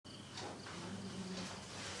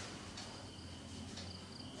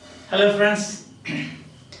Hello friends,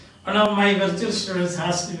 one of my virtual students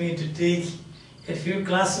asked me to take a few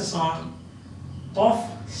classes on Prof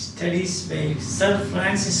studies by Sir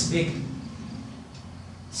Francis Bacon.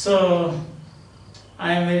 So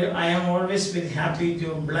I am always very happy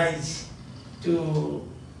to oblige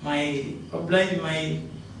my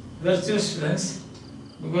virtual students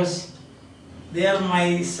because they are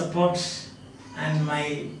my support and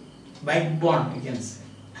my backbone, you can say,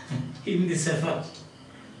 in this effort.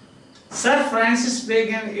 Sir Francis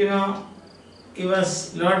Bacon, he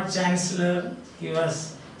was Lord Chancellor, he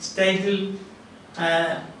was titled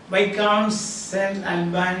Viscount St.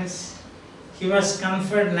 Albans, he was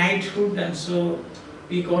conferred knighthood, and so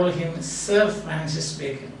we call him Sir Francis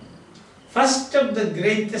Bacon. First of the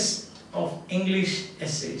greatest of English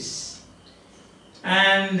essays.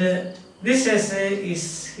 And this essay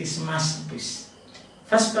is his masterpiece.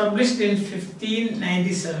 First published in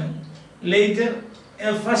 1597, later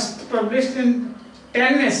first published in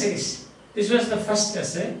 10 essays. This was the first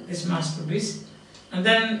essay, this masterpiece. And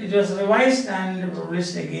then it was revised and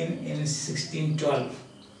published again in 1612.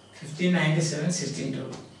 1597,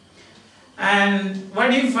 1612. And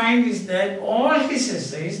what you find is that all his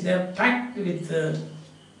essays, they are packed with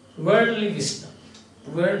worldly wisdom,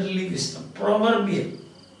 proverbial.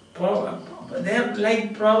 They are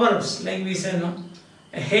like proverbs, like we say, no?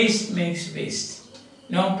 Haste makes waste.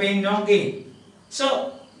 No pain, no gain.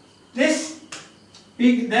 So,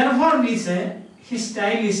 therefore we say his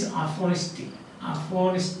style is aphoristic.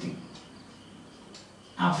 Aphorism.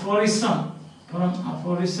 From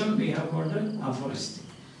aphorism we have got the aphoristic.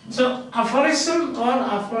 So, aphorism or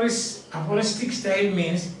aphoristic style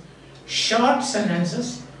means short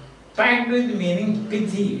sentences packed with meaning,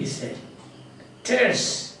 pithy we say.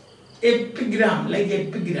 Terse, epigram, like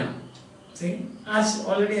epigram. See, as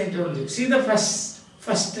already I told you. See the first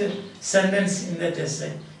sentence in that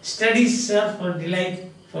essay. Studies serve for delight,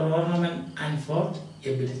 for ornament, and for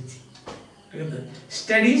ability. Look at that.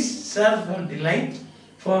 Studies serve for delight,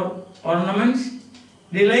 for ornament,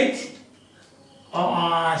 delight.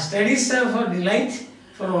 Studies serve for delight,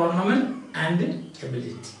 for ornament, and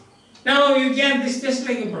ability. Now you can, this is just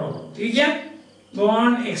like a proverb. You can go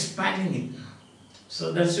on expanding it.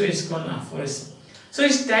 So that's why it's called aphorism. So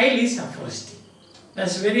his style is aphoristic.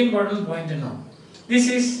 That's a very important point to know. This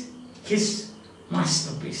is his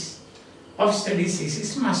masterpiece. Of studies is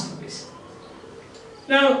his masterpiece.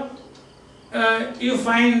 Now, you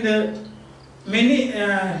find many,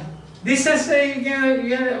 this essay,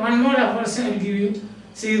 one more aphorism I will give you.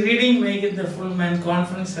 See, reading maketh the full man,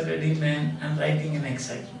 conference a ready man, and writing an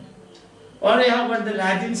excitement. Or I have got the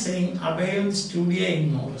Latin saying, abeunt studia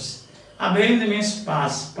in mores. Abeunt means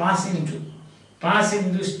pass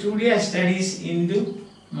into studia, studies into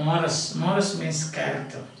mores. Mores means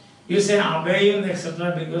character. You say abeunt,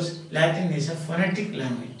 etc. because Latin is a phonetic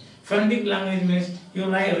language. Phonetic language means you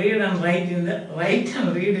read and write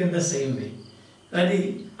and read in the same way. That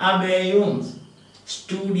is abeunt,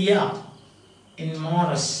 studia in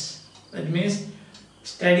mores. That means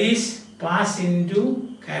studies pass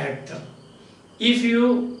into character. If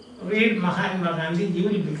you read Mahatma Gandhi, you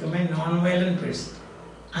will become a non-violent person.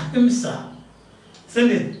 Ahimsa.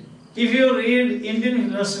 Isn't it? If you read Indian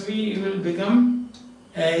philosophy, you will become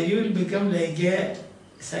like a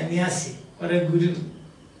sannyasi or a guru,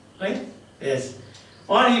 right? Yes.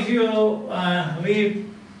 Or if you read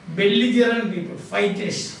belligerent people,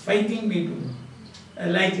 fighting people,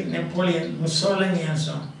 like Napoleon, Mussolini, and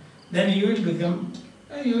so on, then you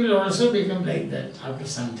will also become like that after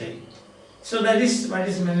some time. So that is what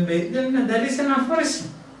is meant by. Then that is an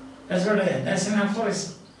aphorism. That's what that's an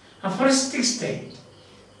aphorism, aphoristic style.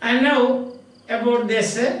 And now about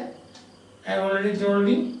this, I have already told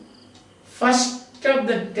you. First of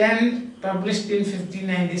the 10 published in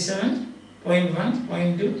 1597, point 1,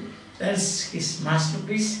 point 2, that's his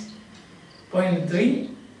masterpiece. Point 3,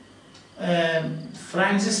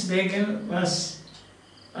 Francis Bacon was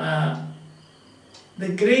the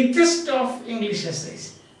greatest of English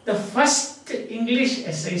essays. The first English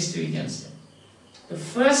essayist, we can say. The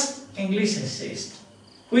first English essayist.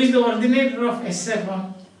 Who is the originator of essay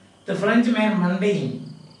form? The Frenchman Montaigne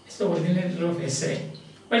is the originator of essay.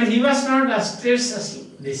 But he was not as terse as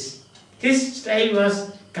this. His style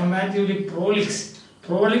was comparatively prolix.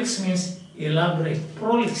 Prolix means elaborate.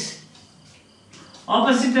 Prolix.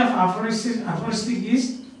 Opposite of aphoristic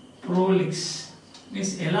is prolix.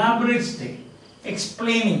 Means elaborate style.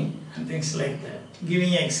 Explaining and things like that.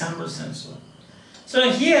 Giving examples and so on.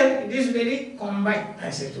 So here it is very compact,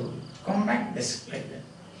 as I told you. Compact, just like that.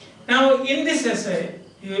 Now in this essay,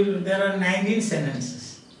 there are 19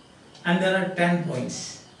 sentences and there are 10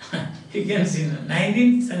 points. You can see now,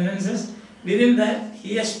 19 sentences. Within that,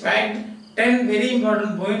 he has packed 10 very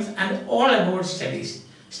important points and all about studies.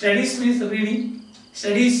 Studies means reading.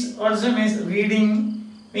 Studies also means reading,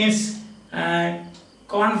 means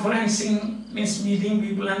conferencing, means meeting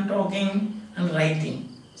people and talking and writing.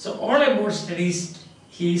 So all about studies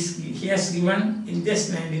he has given in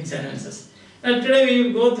just 19 sentences. Now today we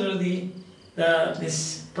will go through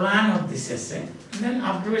this plan of this essay, and then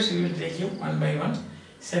afterwards we will take you one by one,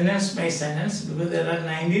 sentence by sentence, because there are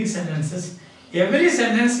 19 sentences. Every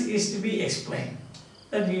sentence is to be explained.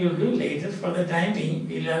 That we will do later. For the time being,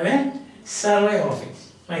 we will have a survey of it.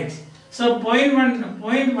 Right. So point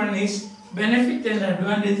one is benefit and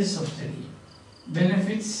advantages of study.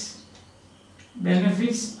 Benefits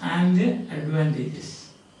and advantages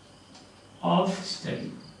of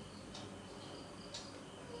study.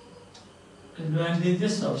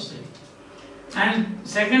 Advantages of study. And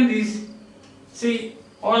second is, see,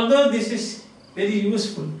 although this is very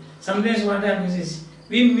useful, sometimes what happens is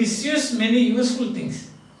we misuse many useful things.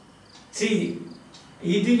 See,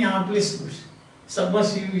 eating apple is good.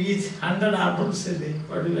 Suppose you eat 100 apples a day,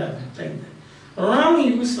 what will happen? Like that. Wrong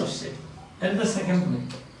use of study. That is the second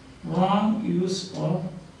point. Wrong use of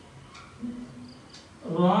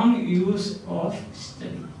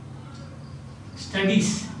study.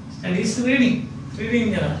 Studies reading.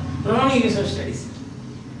 Wrong use of studies.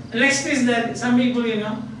 Next is that some people,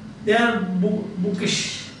 they are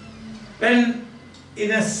bookish. When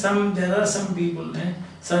there are some people, one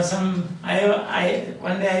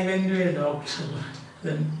day I went to a doctor,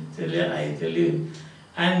 then I tell you,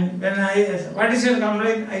 and when what is your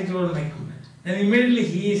complaint? I told my complaint. Then immediately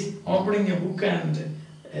he is opening a book and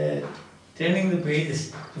turning the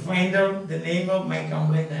pages to find out the name of my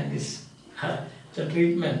complaint and the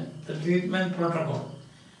treatment protocol.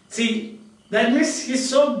 See, that means he is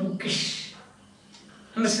so bookish.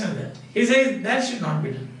 Understand that? He says that should not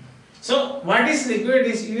be done. So what is required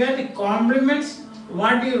is you have to complement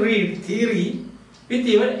what you read, theory, with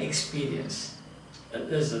your experience.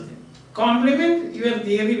 That's the thing. Complement your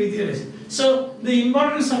theory with your experience. So the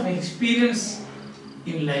importance of experience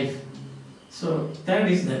in life. So that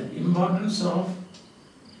is the importance of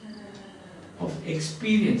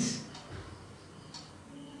experience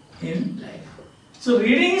in life. So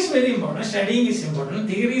reading is very important, studying is important,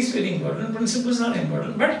 theory is very important, principles are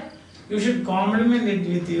important, but you should complement it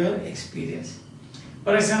with your experience.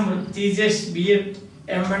 For example, teachers, B.Ed,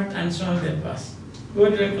 M.Ed and so on, they pass.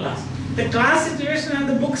 Go to a class. The class situation and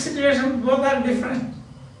the book situation, both are different.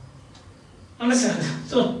 Understand?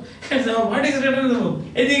 So what is written in the book?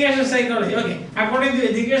 Educational psychology. Okay, according to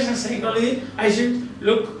educational psychology, I should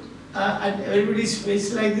look at everybody's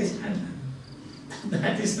face like this, and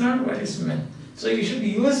that is not what is meant. So you should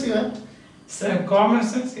use your common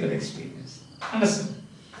sense, your experience. Understand?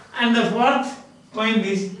 And the fourth point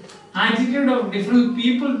is attitude of different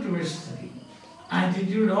people towards study.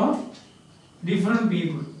 Attitude of different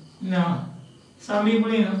people. Now, some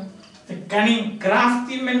people, the cunning,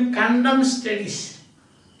 crafty men condemn studies.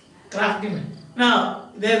 Crafty men. Now,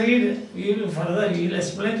 they read, we will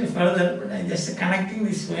explain it further, but I am just connecting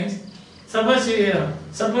these points. Suppose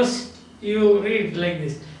you read like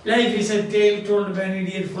this. Life is a tale told by an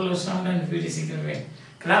idiot full of sound and very significant.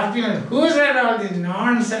 Crafty man. Who said all this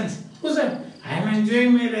nonsense? Who said? I am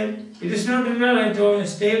enjoying my life. It is not real at all.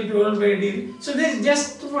 Tale told by an idiot. So this is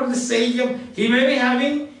just for the sake of, he may be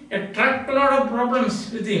having a truckload of problems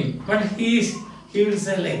with him, but he will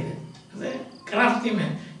say like that. Crafty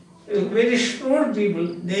man. Very shrewd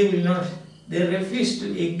people, they refuse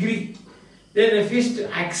to agree. They refuse to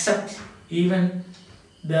accept even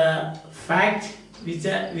the fact which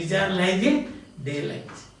are like a daylight.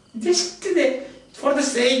 Just for the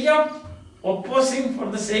sake of opposing,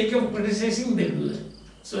 for the sake of criticizing, they do that.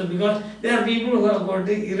 So because there are people who have got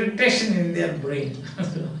the irritation in their brain.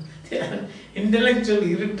 They are intellectual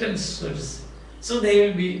irritants, so they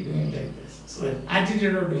will be doing like this. So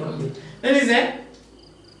attitude of different people. Then is that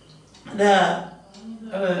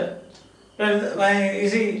you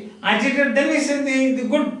see, attitude, then is the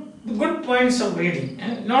good points of reading,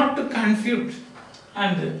 and not to confute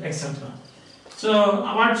and etc. So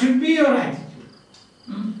what should be your attitude?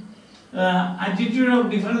 Attitude of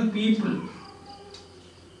different people.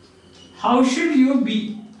 How should you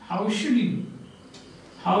be? How should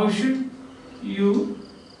you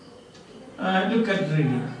look at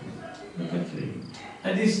reading?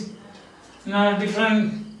 That is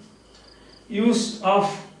different use of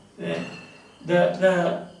the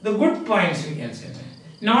good points, we can say,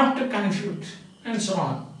 not to confute and so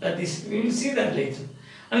on. That is, we will see that later.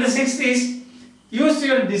 And the sixth is use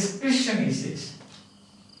your discretion, he says.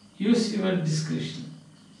 Use your discretion.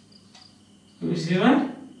 Use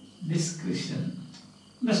your discretion.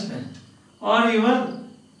 Understand? Or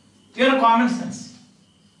your common sense.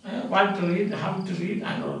 What to read, how to read,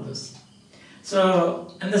 and all this.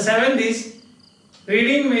 So, and the seventh is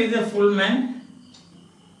reading makes the full man,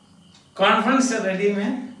 conference a ready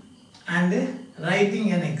man, and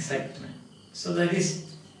writing an exact man. So that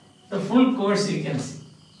is the full course you can see.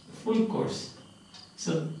 Full course.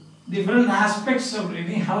 So different aspects of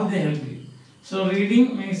reading, how they help you. So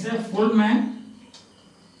reading makes a full man,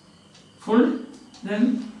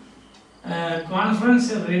 then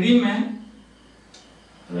conference a ready man,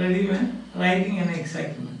 writing an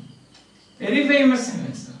exact man. Very famous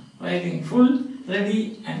sentence, writing full,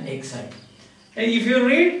 ready and exact. And if you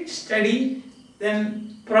read, study,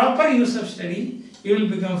 then proper use of study, you will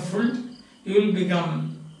become full, you will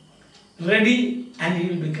become ready and you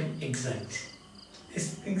will become exact.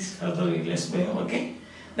 These things further we will explain, okay?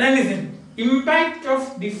 Then listen, impact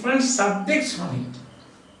of different subjects on you.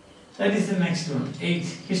 That is the next one. 8.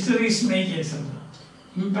 Histories make etc.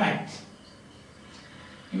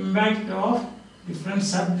 Impact of different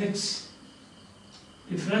subjects,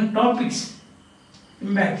 different topics.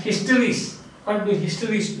 Impact. Histories. What do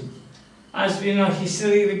histories do? As we know,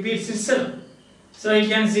 history repeats itself. So you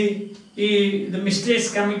can see the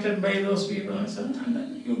mistakes committed by those people and so on, and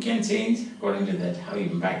then you can change according to that how you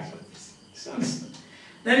impact this. So understand.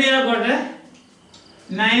 Then you have got a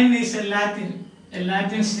 9 is a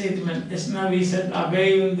Latin statement. Just now we said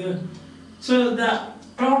obey. So the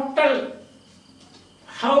total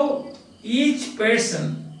how each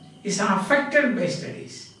person is affected by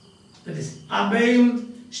studies. That is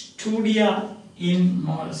obeyum studia in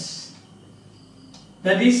mores.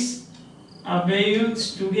 That is obeyum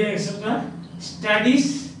studia etc.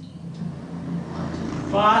 Studies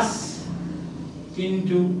pass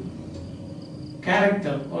into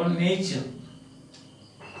character or nature.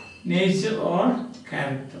 Nature or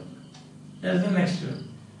character. That's the next one.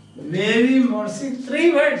 Very more. See,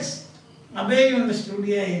 3 words. Obeyum the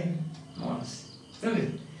studia in mores.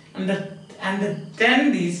 And the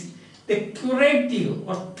 10th is the curative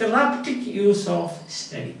or therapeutic use of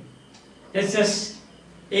study. Just as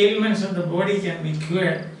ailments of the body can be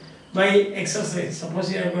cured by exercise.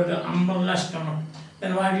 Suppose you have got an umbrella stomach,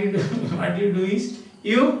 then what you do? What you do is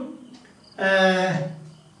you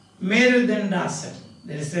Merudandasana.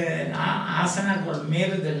 There is an asana called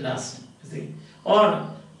Merudandasana. Or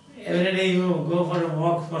every day you go for a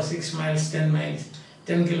walk for 6 miles, 10 miles,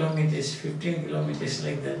 10 kilometers, 15 kilometers,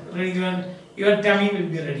 like that. Your tummy will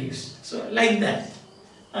be reduced. So like that.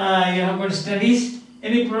 You have got studies.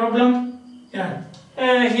 Any problem? Yeah.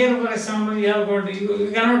 Here, for example,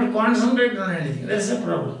 you cannot concentrate on anything. That's a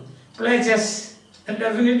problem. Play chess, and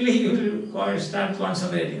definitely you will start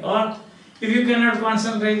concentrating. Or if you cannot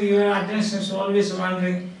concentrate, your attention is always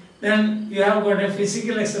wandering, then you have got a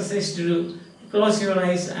physical exercise to do. Close your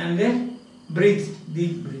eyes and breathe,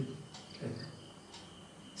 deep breathe.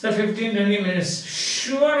 So 15-20 minutes,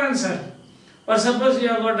 sure answer. Or suppose you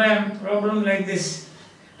have got a problem like this,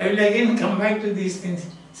 I will again come back to these things.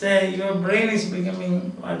 Say your brain is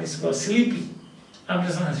becoming what is called sleepy.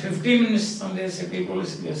 After some 15 minutes, some days people will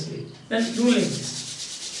go sleep. Let's do like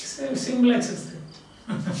this. It's a simple exercise.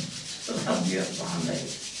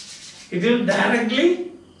 It will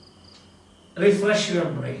directly refresh your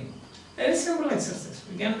brain. Very simple exercise.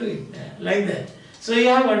 We can do it like that. So you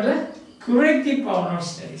have got the curative power of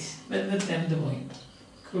studies. That's the 10th point.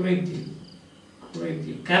 Curative.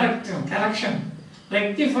 Correction.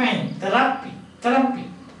 Rectifying. Therapy.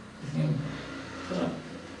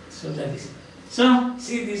 So that is. So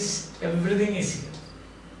see this, everything is here.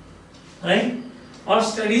 Right? All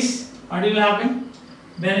studies, what will happen?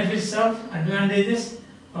 Benefits of, advantages,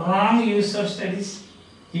 wrong use of studies,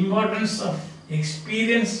 importance of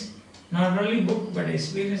experience, not only book but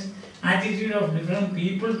experience, attitude of different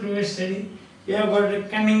people towards study. You have got the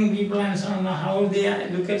cunning people and so on, how they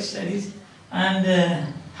look at studies, and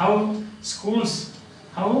how schools,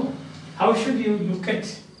 how should you look at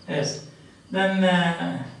yes. Then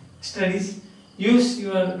studies, use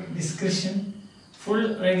your discretion,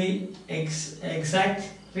 full, ready,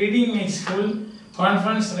 exact, reading makes full,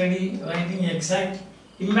 conference ready, writing exact,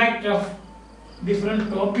 impact of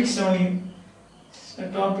different topics on you,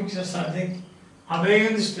 topics or subject,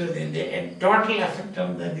 obeyance to the total effect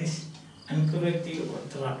of that is curative or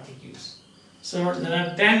therapeutic use. So there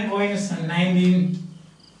are 10 points and 19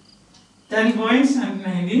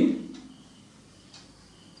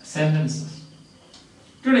 sentences.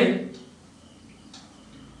 Today,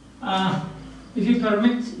 if you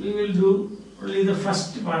permit, we will do only the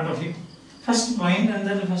first part of it. First point, and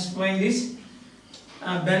then the first point is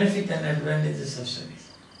benefit and advantages of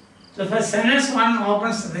studies. The first sentence one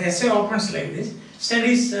opens, the essay opens like this: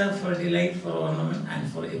 studies serve for delight, for ornament, and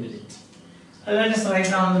for ability. Let us write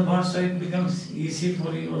down the board so it becomes easy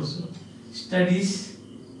for you also. Studies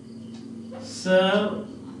serve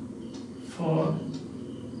for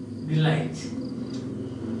delight,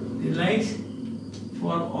 delight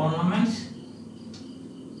for ornament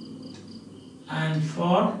and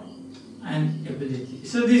for an ability.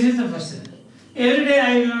 So this is the first sentence. Every day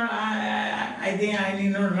I think I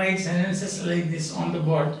need not write sentences like this on the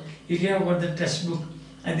board. If you have got the textbook,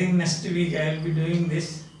 I think next week I will be doing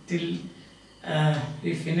this till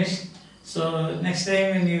we finish. So next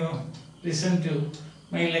time when you listen to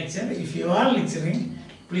my lecture, if you are lecturing,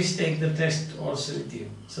 please take the text also with you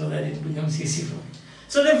so that it becomes easy for you.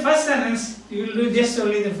 So the first sentence, you will do just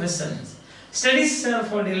only the first sentence. Studies serve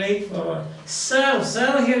for delight, for serve.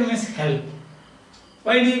 Serve here means help.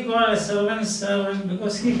 Why do you call a servant servant?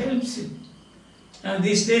 Because he helps you. Now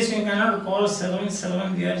these days you cannot call servant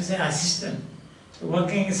servant, you have to say assistant.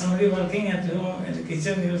 Somebody working at home in the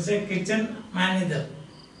kitchen, you will say kitchen manager,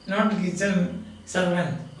 not kitchen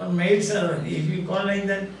servant or maid servant. If you call like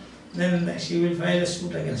that, then she will file a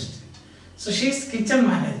suit against you. So she is kitchen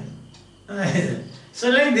manager. So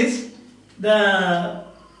like this, the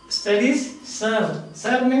studies serve.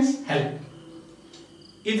 Serve means help.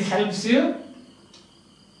 It helps you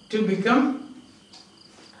to become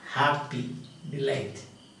happy, delight.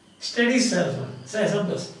 Studies serve.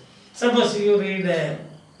 So suppose you read a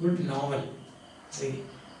good novel. See,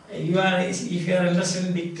 if you are interested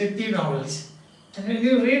in detective novels, and when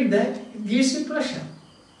you read that, it gives you pleasure.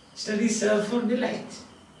 Studies serve for delight,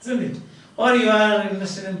 isn't it? Or you are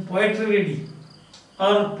interested in poetry reading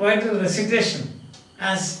or poetry recitation,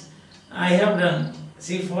 as I have done.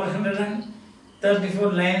 See,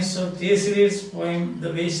 434 lines of J.C. Reid's poem,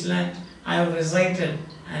 The Wasteland, I have recited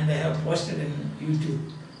and I have posted in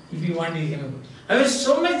YouTube. If you want, you can go. I was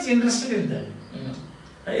so much interested in that.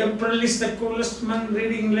 April is the coolest month,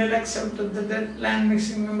 reading lilacs out of the dead land,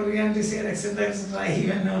 mixing memory and desire, etc., etc. I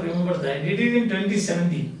even now remember that. I did it in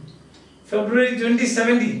 2017, February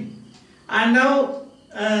 2017. And now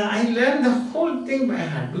I learned the whole thing by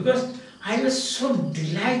heart because I was so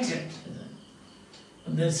delighted.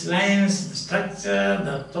 The lines, the structure,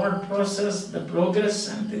 the thought process, the progress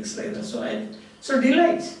and things like that. So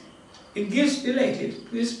delight. It gives delight,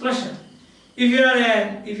 it gives pleasure. If you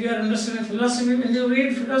are interested in philosophy, when you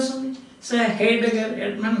read philosophy, say Heidegger,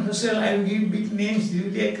 Edmund Husserl, I will give big names,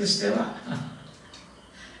 Julia Kristeva.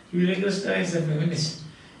 Julia Kristeva is a feminist.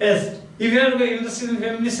 Yes, if you are interested in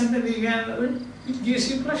feminism, then you can read, it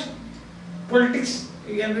gives you pleasure. Politics,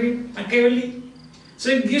 you can read Machiavelli. So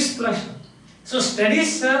it gives pleasure. So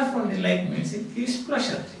studies serve for delight means it gives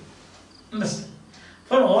pleasure. Understand?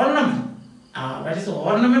 For ornament, what is the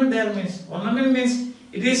ornament there means? Ornament means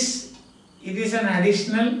it is an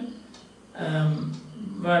additional,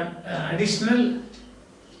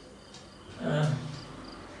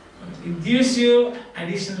 it gives you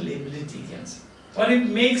additional ability, you can say. Or it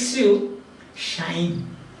makes you shining,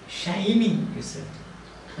 you said.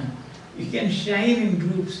 You can shine in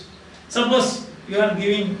groups. Suppose you are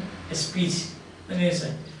giving a speech, then you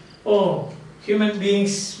say, oh, human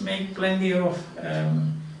beings make plenty of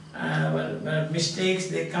mistakes,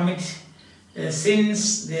 they commit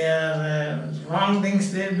sins, they are wrong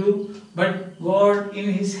things they do, but God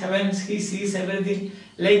in His heavens, He sees everything.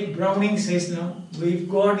 Like Browning says, no, if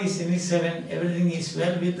God is in His heaven, everything is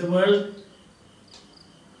well with the world.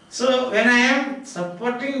 So when I am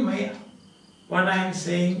supporting what I am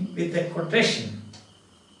saying with a quotation,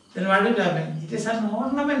 then what will happen? It is an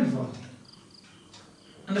ornament for me.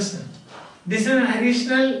 Understand? This is an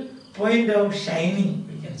additional point of shining,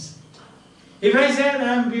 we can say. If I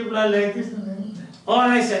said, people are like this, or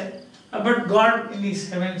I said, but God in His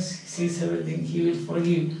heavens sees everything, He will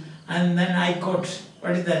forgive. And then I quote,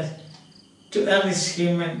 what is that? To err is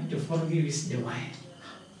human, to forgive is divine.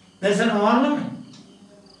 That's an ornament.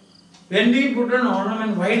 When do you put on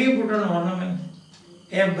ornament? Why do you put on ornament?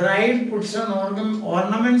 A bride puts on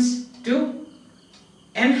ornaments to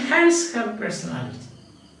enhance her personality,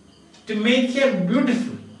 to make her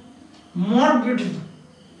beautiful, more beautiful.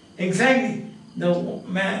 Exactly. The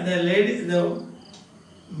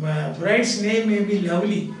bride's name may be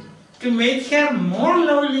lovely. To make her more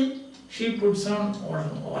lovely, she puts on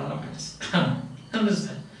ornaments.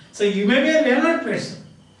 Understand? So you may be a learned person.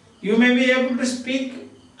 You may be able to speak,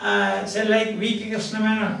 say like V.K.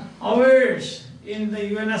 Krishna hours in the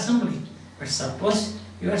UN Assembly. But suppose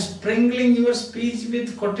you are sprinkling your speech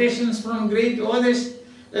with quotations from great authors,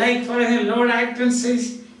 like for example, Lord Acton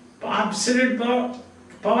says, absolute power,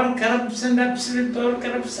 power corrupts and absolute power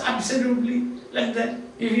corrupts absolutely, like that.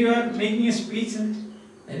 If you are making a speech,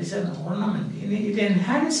 there is an ornament. It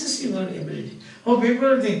enhances your ability. Oh,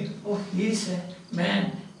 people think, oh, he is a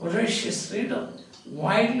man, voracious reader,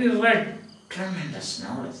 widely read, tremendous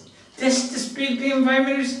knowledge. Just speak to him 5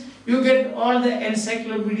 minutes, you get all the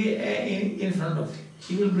encyclopedia in front of you.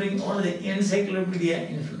 He will bring all the encyclopedia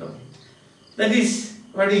in front of you. That is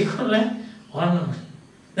what you call an ornament.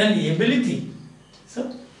 Then the ability.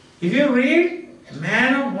 So, if you read, a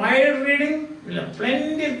man of wide reading will have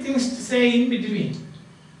plenty of things to say in between.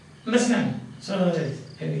 Understand? So,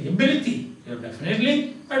 the ability, you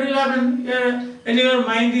definitely, what will happen? When your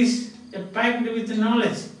mind is packed with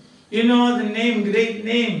knowledge, you know the great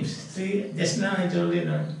names. See, just now I told you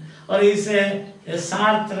that. Or is a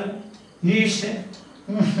Sartre, Nietzsche,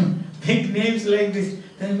 big names like this.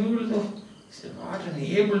 Then we will go, what an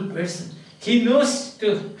able person. He knows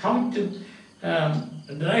how to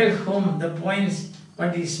drive home the points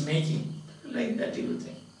what he is making. Like that you will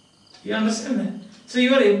think. You understand that? So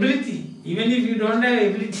your ability, even if you don't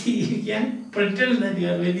have ability, you can pretend that you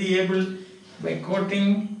are very able by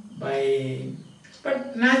quoting,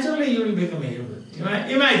 but naturally you will become able.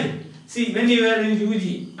 Imagine, see, when you are in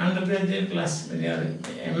UG, undergraduate class, when you are in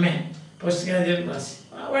MA, postgraduate class,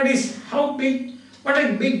 what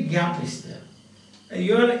a big gap is there.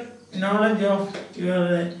 Your knowledge of,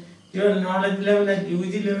 your knowledge level at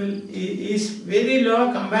UG level is very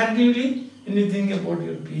low comparatively when you think about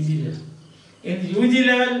your PG level. In UG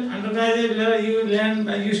level, undergraduate level, you learn,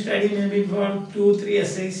 you study maybe for 2-3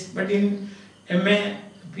 essays, but in MA,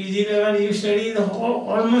 PG level, you study the whole,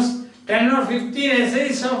 almost 10 or 15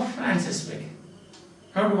 essays of answers writing,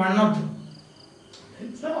 not 1 or 2.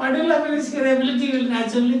 So what will happen is your ability will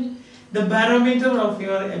naturally, the barometer of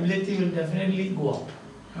your ability will definitely go up,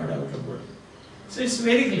 no doubt about it. So it's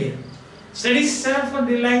very clear. Studies serve for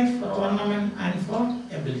delight, for ornament and for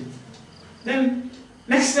ability. Then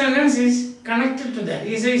next sentence is connected to that.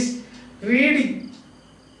 He says, reading.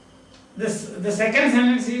 The second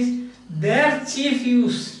sentence is, their chief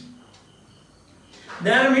use.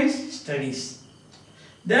 There means studies.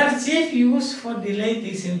 Their chief use for delight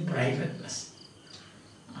is in privateness.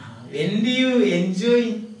 When do you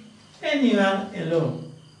enjoy? When you are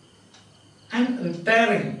alone. And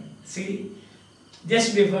retiring. See,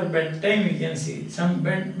 just before bedtime you can see some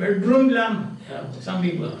bedroom lamp. Some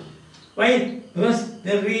people. Why? Because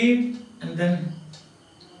they read and then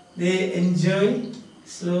they enjoy,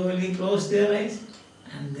 slowly close their eyes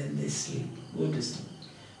and then they sleep, go to sleep.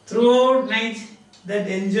 Throughout night, that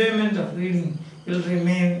enjoyment of reading will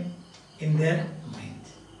remain in their mind.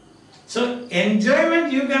 So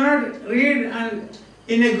enjoyment, you cannot read and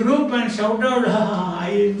in a group and shout out, I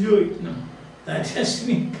enjoy. No, that has to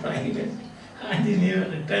be private and in your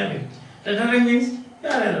retiring. Retiring means you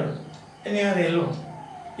are alone, and you are alone.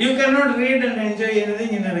 You cannot read and enjoy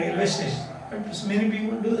anything in a railway station. But many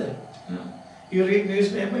people do that. No. You read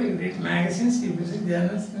newspaper, you read magazines, you visit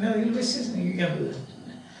journals in a railway station, you can do that.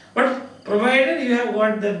 But provided you have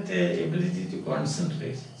got that ability to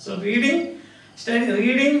concentrate. So we said that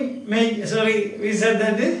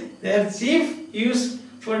their chief use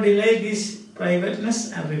for delight is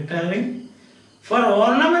privateness and retiring. For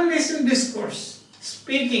ornament is in discourse,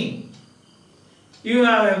 speaking. You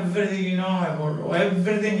have everything, you know about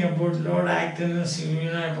everything about Lord Acton's,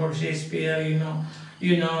 you know about Shakespeare, you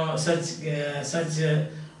know such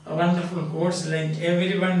wonderful quotes like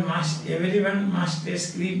everyone must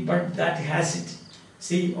sleep, but that has it.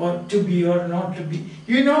 See, or to be or not to be.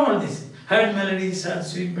 You know all this. Heard melodies are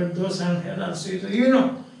sweet, but those unheard are sweet. You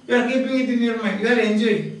know, you are keeping it in your mind. You are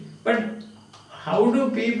enjoying. But how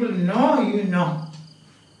do people know you know?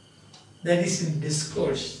 That is in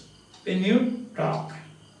discourse. When you talk,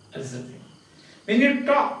 that's the thing. When you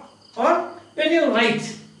talk or when you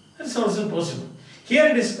write, that's also possible.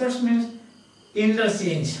 Here discourse means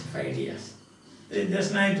interchange of ideas.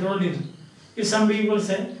 Just now I told you, if some people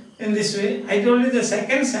say in this way, I told you the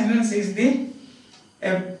second sentence is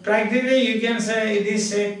practically you can say it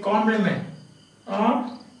is a compliment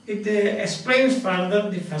or it explains further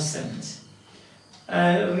the first sentence.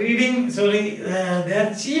 Their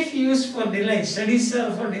chief use for delight, studies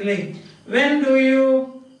are for delight. When do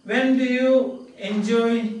you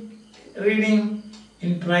enjoy reading?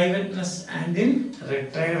 In privateness and in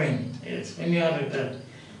retiring. Yes, when you are retired.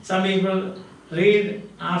 Some people read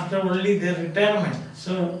after only their retirement.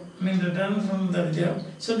 So, return from the job.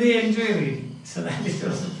 So they enjoy reading. So that is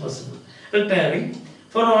also possible. Retiring.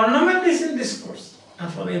 For ornament is in discourse.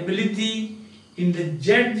 And for ability in the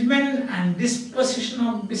judgment and disposition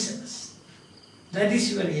of business. That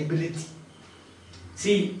is your ability.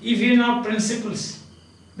 See, if you know principles,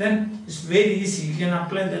 then it's very easy. You can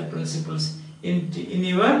apply the principles in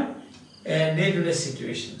your day-to-day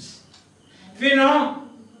situations. If you know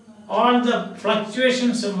all the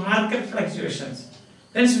fluctuations of market fluctuations,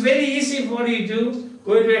 then it's very easy for you to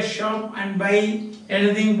go to a shop and buy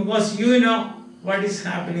anything because you know what is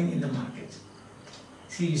happening in the market.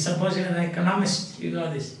 See, suppose you are an economist, you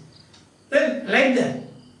know this. Then like that.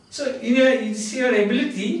 So it's your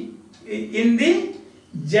ability in the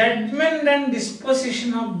judgment and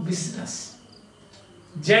disposition of business.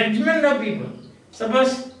 Judgment of people.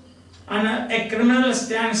 Suppose a criminal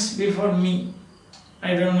stands before me.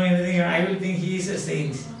 I don't know anything, I will think he is a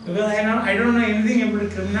saint. Because I don't know anything about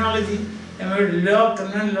criminology, about law,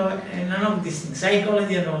 criminal law, and none of these things,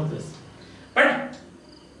 psychology and all this. But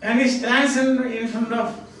when he stands in front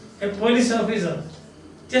of a police officer,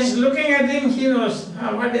 just looking at him, he knows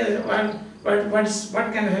what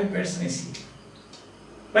kind of a person is he.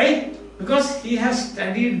 Why? Because he has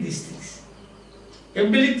studied these things.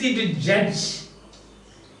 Ability to judge.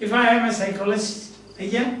 If I am a psychologist,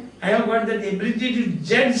 again, I have got that ability to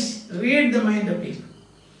judge, read the mind of people.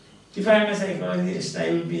 If I am a psychologist,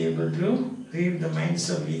 I will be able to read the minds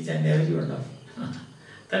of each and every one of you.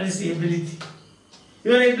 That is the ability.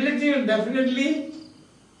 Your ability will definitely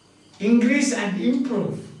increase and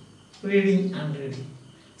improve reading and reading.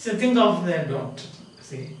 So think of the doctor.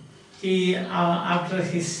 See, he after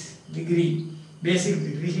his degree, basic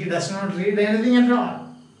degree, he does not read anything at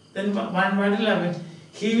all. Then what will happen?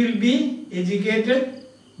 He will be educated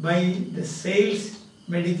by the sales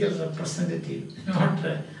medical representative, not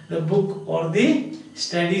the book or the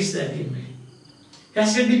studies that he made. It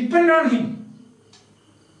has to depend on him.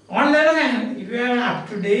 On the other hand, if you are up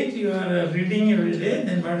to date, you are reading every day,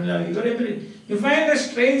 then what will have your ability? You find a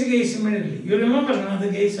strange case immediately. You remember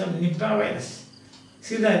another case of Nipah virus.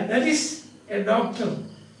 See that? That is a doctor.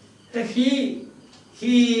 That he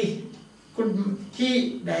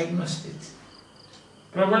diagnosed it.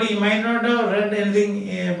 Probably he might not have read anything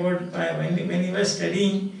about, when he was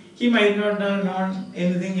studying, he might not have known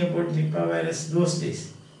anything about Nipah virus those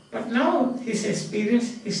days. But now his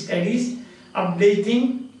experience, his studies,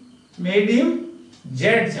 updating, made him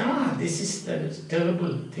judge, this is the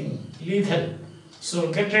terrible thing, lethal.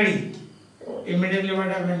 So get ready. Immediately what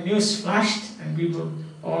happened, news flashed and people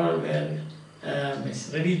all were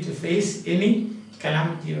ready to face any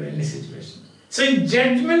calamity or any situation. So in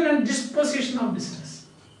judgment and disposition of business.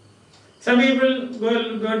 Some people go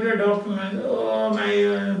to a doctor and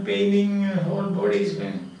my paining whole body is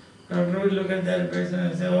pain. Doctor will look at that person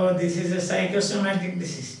and say, this is a psychosomatic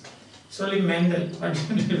disease. It's only mental. What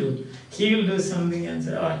will you do? He will do something and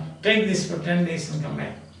say, take this for 10 days and come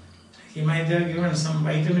back. He might have given some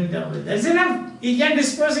vitamin tablet. That's enough. He can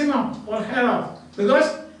dispose him off or her off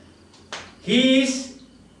because he is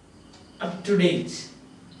up to date.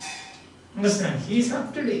 Understand? He is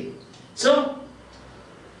up to date. So,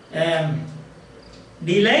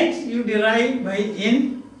 delight you derive by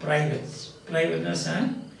in privateness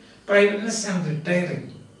and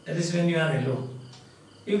retiring. That is when you are alone.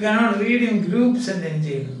 You cannot read in groups and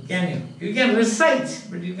enjoy them, can you? You can recite,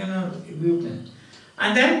 but you cannot group them.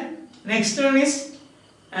 And then next one is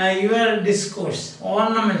your discourse,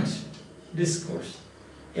 ornament, discourse,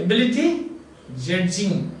 ability,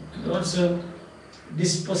 judging, and also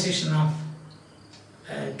disposition of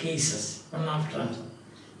cases one after another.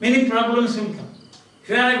 Many problems will come. If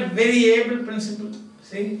you are a very able principal,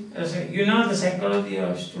 see, you know the psychology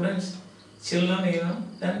of students, children,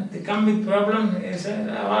 then they come with problem. You say,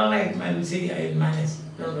 all right, I will see, I will manage,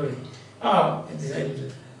 don't worry. It is I will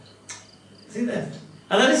do. See that?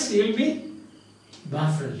 Otherwise, you will be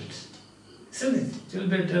baffled. Isn't it? It will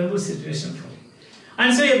be a terrible situation for you.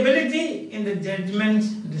 And so, ability in the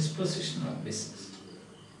judgment, disposition of business.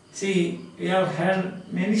 See, we have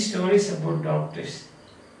heard many stories about doctors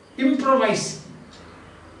improvise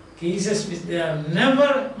cases which they have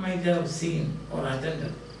never might have seen or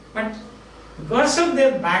attended. But because of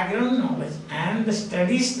their background knowledge and the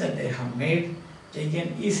studies that they have made, they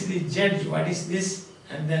can easily judge what is this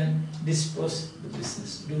and then dispose the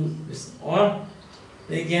business, do business, or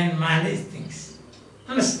they can manage things.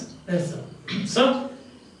 Understand? That's all. So,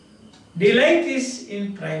 delight is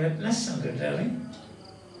in privateness and retiring.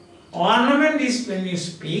 Ornament is when you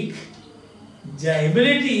speak. The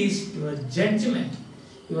ability is your judgment,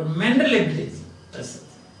 your mental ability. That's it.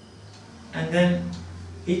 And then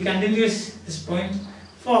he continues this point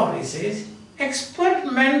 4. He says,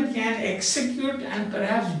 expert men can execute and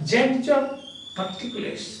perhaps judge of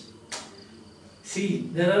particulars. See,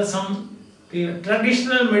 there are some people,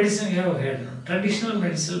 traditional medicine you have heard, traditional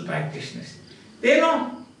medicinal practitioners. They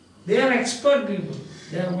know, they are expert people,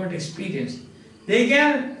 they have got experience. They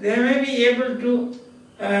may be able to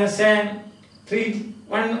say treat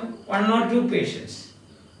one or two patients,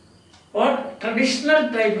 or traditional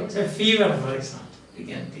type of say fever, for example, you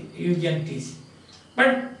can teach.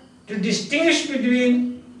 But to distinguish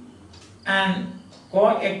between a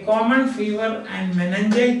common fever and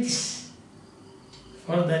meningitis,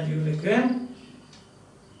 for that you require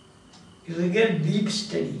deep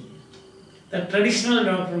study. The traditional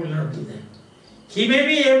doctor will not do that. He may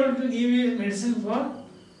be able to give you medicine for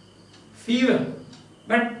fever,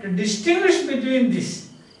 but to distinguish between this,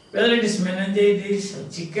 whether it is meningitis or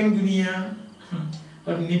chikungunya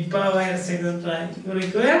or Nipah virus, etc., you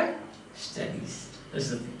require studies. That's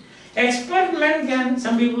the thing. Expert men can,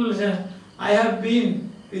 some people will say, I have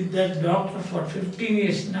been with that doctor for 15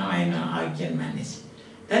 years, now I know I can manage.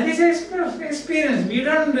 That is experience. We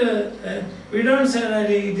don't say that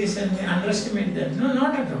it is an underestimate that. No,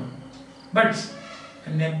 not at all. But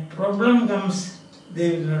when a problem comes,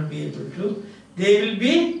 they will not be able to. They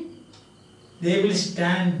will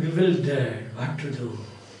stand bewildered what to do.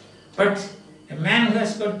 But a man who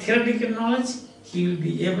has got theoretical knowledge, he will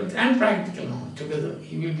be able to, and practical knowledge together,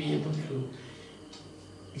 he will be able to,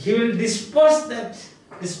 he will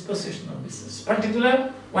disposition of business,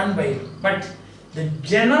 particular one by one. But the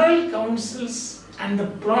general counsels and the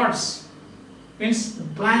plots, means the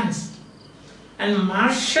plans and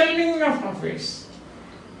marshalling of affairs,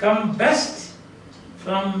 come best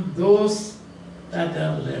from those that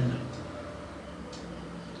are learned.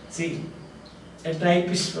 See, a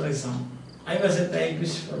typist, for example. I was a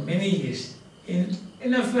typist for many years in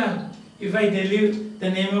a firm. If I tell you the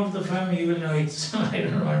name of the firm, you will know it, so I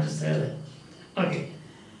don't want to say that. Okay.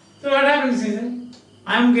 So what happens is,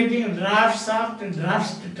 I am getting drafts after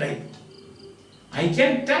drafts to type. I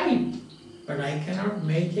can type, but I cannot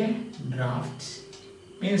make a draft.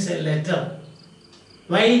 Means a letter.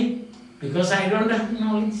 Why? Because I don't have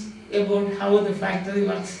knowledge about how the factory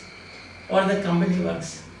works or the company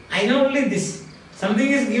works. I know only this. Something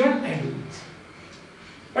is given, I do it.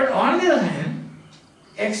 But on the other hand,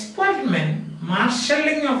 expert men,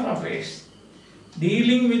 marshalling of affairs,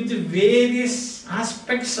 dealing with the various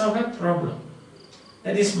aspects of a problem,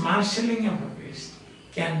 that is marshalling of affairs,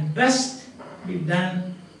 can best be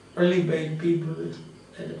done only by people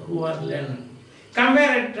who are learned.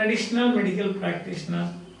 Compare a traditional medical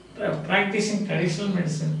practitioner practicing traditional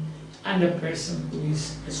medicine and a person who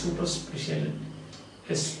is a super specialist.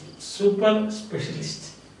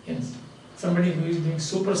 Yes. Somebody who is doing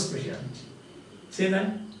super specialty. See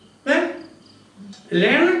that? Then the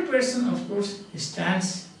learned person, of course,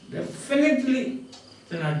 stands definitely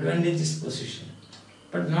in an advantageous position,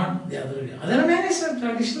 but not the other way. Other man is a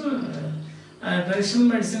traditional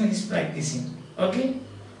medicine he is practicing. Okay?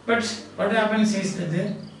 But what happens is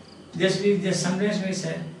that sometimes we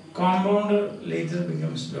say compounder later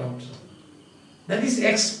becomes doctor. That is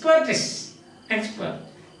expertise. Expert.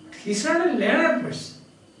 He is not a learned person.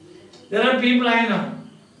 There are people I know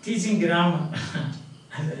teaching grammar.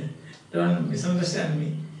 Don't misunderstand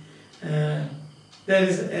me. There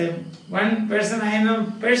is one person I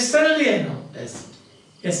know, personally I know,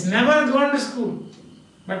 he has never gone to school,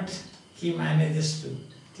 but he manages to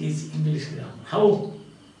teach English grammar. How?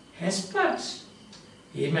 Experts.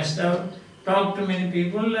 He must have talked to many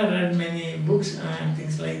people, read many books and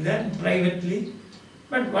things like that privately.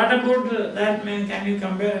 But what about that man? Can you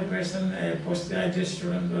compare a person, a postgraduate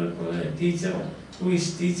student or a teacher who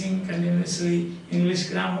is teaching continuously English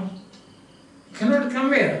grammar? You cannot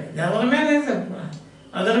compare. The other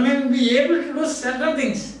man will be able to do certain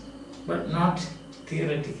things, but not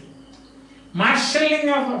theoretically. Marshalling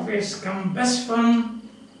of affairs come best from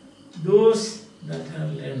those that are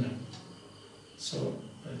learned. So,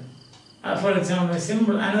 for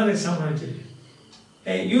example, another example I will tell you.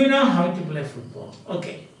 You know how to play football.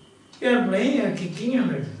 Okay. You are playing, you are kicking and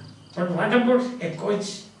everything. But what about a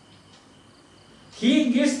coach?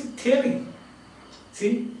 He gives theory.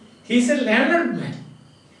 See, he is a learned man.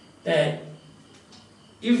 That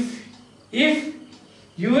if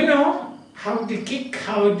you know how to kick,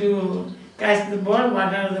 how to catch the ball,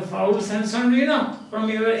 what are the fouls and so on, you know from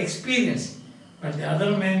your experience. But the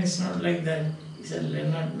other man is not like that. He is a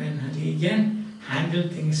learned man and he can handle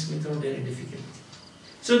things without any difficulty.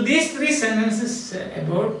 So these three sentences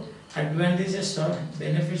about advantages or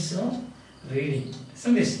benefits of reading.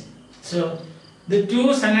 So the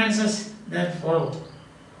two sentences that follow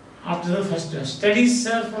after the first one, studies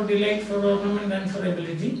are for delight, for ornament and for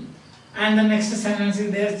ability. And the next sentence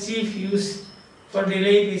is their chief use for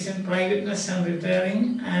delight is in privateness and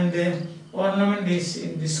retiring, and ornament is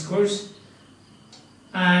in discourse.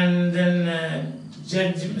 And then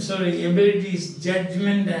ability is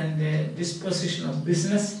judgment and disposition of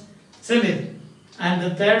business, isn't it? And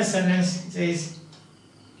the third sentence says,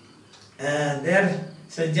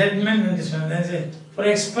 there's a judgment and disposition. For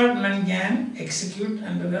expert man can execute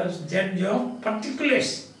and judge of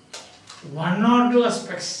particulars, one or two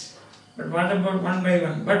aspects. But what about one by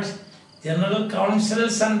one? But general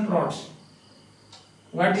counsels and plots.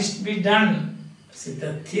 What is to be done? See,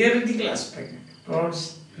 the theoretical aspect,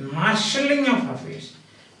 plots, marshalling of affairs,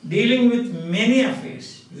 dealing with many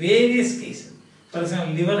affairs, various cases. For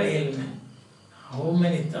example, liver ailment. How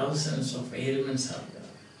many thousands of ailments are there?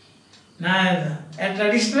 Now, a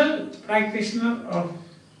traditional practitioner of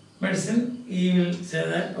medicine, he will say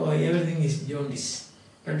that, oh, everything is jaundice.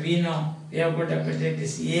 But we know, we have got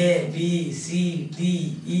hepatitis A, B, C,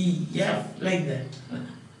 D, E, F, like that.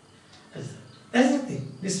 That's the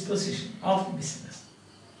thing, disposition of business.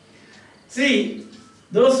 See,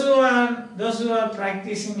 those who are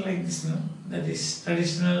practicing like this, no, that is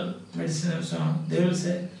traditional medicine and so on, they will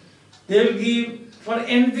say, they will give for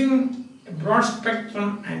anything a broad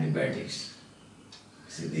spectrum antibiotics.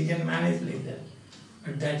 See, they can manage like that.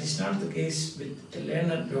 But that is not the case with a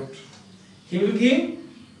learned doctor. He will give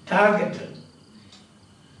targeted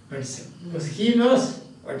medicine because he knows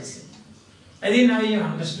what is it. I think now you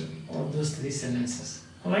understood all those three sentences.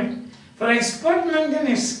 Alright? For expert man can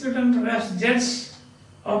execute and perhaps judge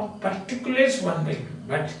of particulars one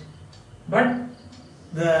by two. But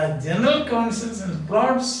the general counsels and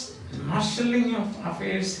plots, marshalling of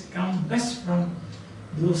affairs come best from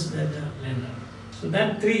those that are learned. So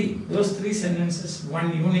those three sentences,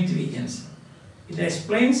 one unit we can say. It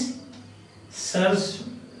explains,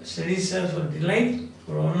 study serves for delight,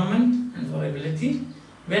 for ornament and for ability.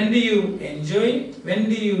 When do you enjoy? When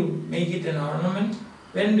do you make it an ornament?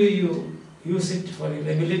 When do you use it for your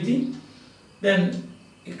ability? Then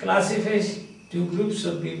it classifies two groups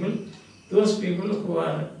of people. Those people who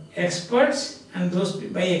are experts and those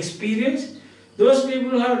by experience. Those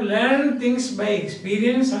people who have learned things by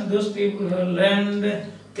experience and those people who have learned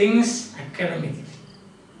things academically.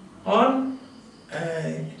 Or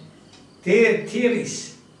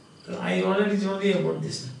theories. I already told you about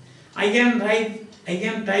this. I can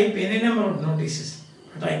type any number of notices,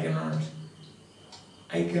 but I cannot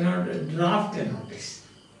draft a notice.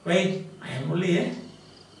 Why? I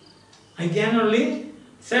can only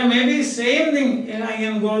say maybe same thing. I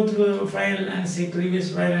can go through a file and see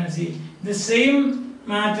previous file and see the same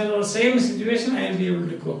matter or same situation. I will be able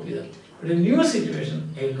to copy that. But a new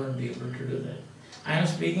situation, I will not be able to do that. I am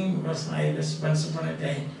speaking because I was once upon a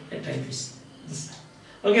time a typist.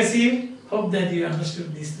 Okay, see, hope that you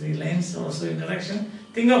understood these three lines. Also introduction.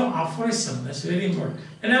 Think of aphorism, that's very important.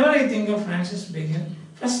 Whenever I think of Francis Bacon,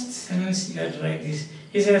 first sentence you have to write is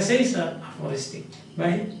his essays are aphoristic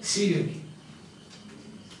by C.U.